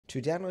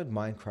To download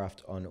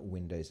Minecraft on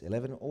Windows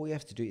 11, all you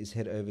have to do is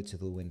head over to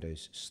the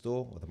Windows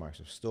Store or the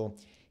Microsoft Store.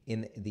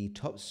 In the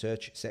top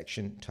search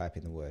section, type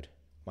in the word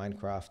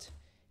Minecraft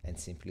and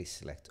simply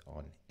select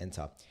on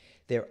enter.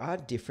 There are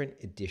different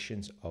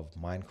editions of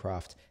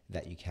Minecraft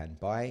that you can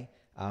buy,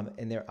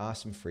 and there are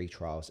some free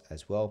trials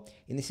as well.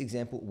 In this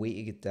example,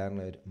 we can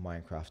download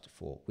Minecraft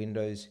for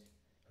Windows.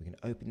 We can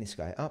open this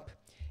guy up,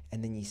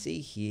 and then you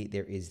see here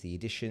there is the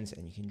editions,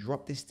 and you can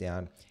drop this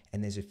down,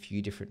 and there's a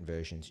few different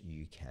versions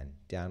you can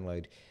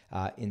download.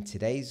 In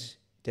today's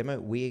demo,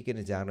 we are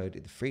going to download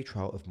the free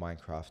trial of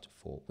Minecraft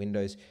for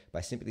Windows by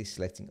simply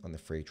selecting on the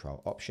free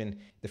trial option.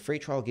 The free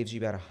trial gives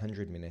you about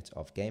 100 minutes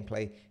of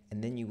gameplay,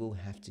 and then you will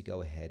have to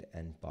go ahead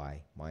and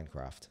buy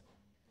Minecraft.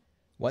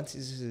 Once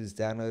this is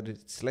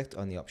downloaded, select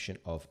on the option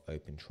of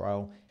Open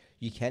Trial.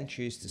 You can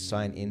choose to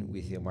sign in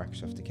with your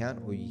Microsoft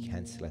account, or you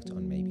can select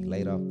on Maybe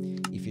Later.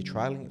 If you're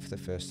trialing it for the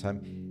first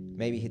time,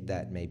 maybe hit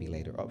that Maybe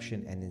Later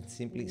option and then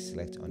simply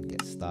select on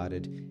Get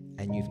Started,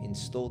 and you've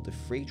installed the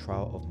free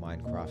trial of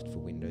Minecraft for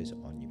Windows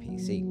on your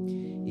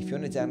PC. If you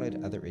want to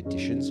download other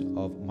editions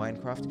of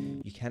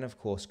Minecraft, you can of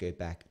course go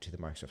back to the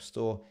Microsoft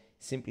Store,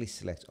 simply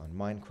select on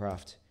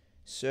Minecraft,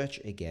 search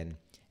again,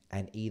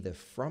 and either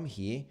from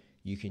here,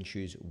 you can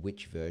choose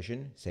which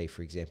version, say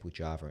for example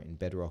Java and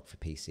Bedrock for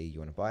PC you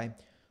want to buy,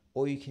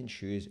 or you can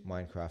choose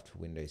Minecraft for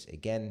Windows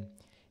again,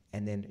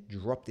 and then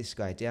drop this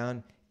guy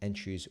down and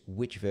choose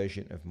which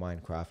version of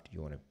Minecraft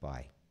you want to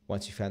buy.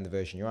 Once you found the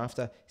version you're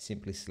after,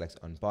 simply select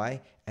on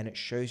buy, and it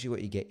shows you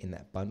what you get in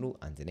that bundle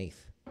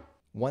underneath.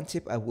 One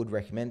tip I would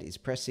recommend is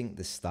pressing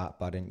the start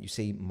button. You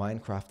see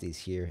Minecraft is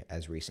here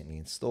as recently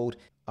installed.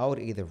 I would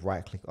either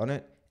right click on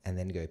it and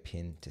then go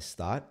pin to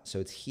start. So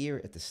it's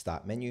here at the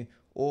start menu,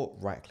 or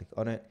right click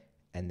on it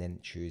and then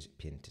choose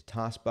pin to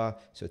taskbar.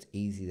 So it's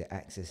easy to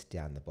access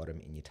down the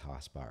bottom in your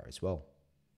taskbar as well.